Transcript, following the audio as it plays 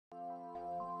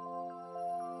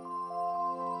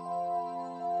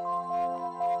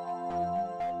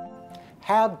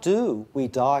how do we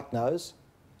diagnose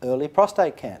early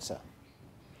prostate cancer?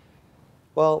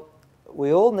 Well,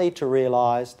 we all need to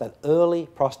realise that early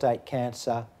prostate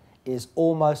cancer is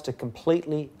almost a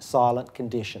completely silent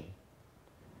condition.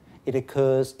 It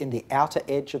occurs in the outer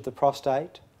edge of the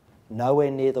prostate, nowhere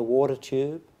near the water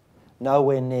tube,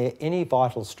 nowhere near any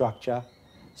vital structure,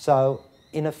 so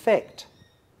in effect,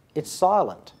 it's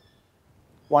silent.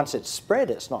 Once it's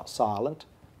spread, it's not silent,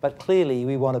 but clearly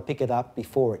we want to pick it up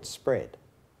before it's spread.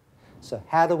 So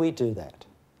how do we do that?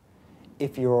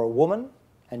 If you're a woman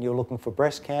and you're looking for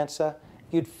breast cancer,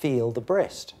 you'd feel the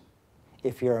breast.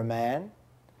 If you're a man,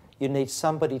 you need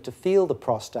somebody to feel the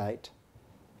prostate.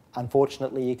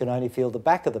 Unfortunately, you can only feel the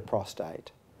back of the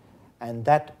prostate, and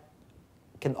that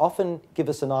can often give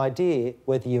us an idea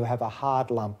whether you have a hard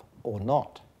lump or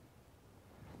not.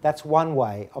 That's one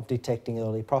way of detecting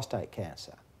early prostate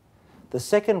cancer. The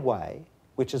second way,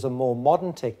 which is a more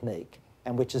modern technique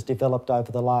and which has developed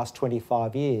over the last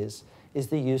 25 years, is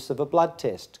the use of a blood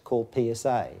test called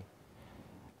PSA.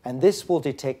 And this will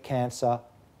detect cancer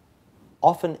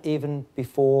often even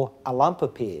before a lump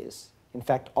appears. In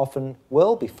fact, often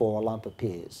well before a lump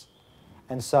appears.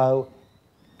 And so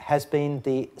has been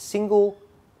the single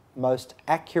most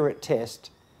accurate test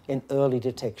in early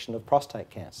detection of prostate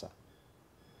cancer.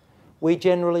 We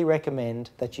generally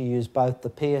recommend that you use both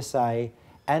the PSA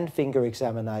and finger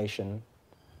examination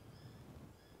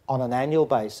on an annual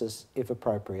basis, if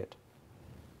appropriate,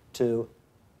 to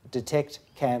detect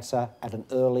cancer at an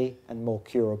early and more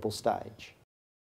curable stage.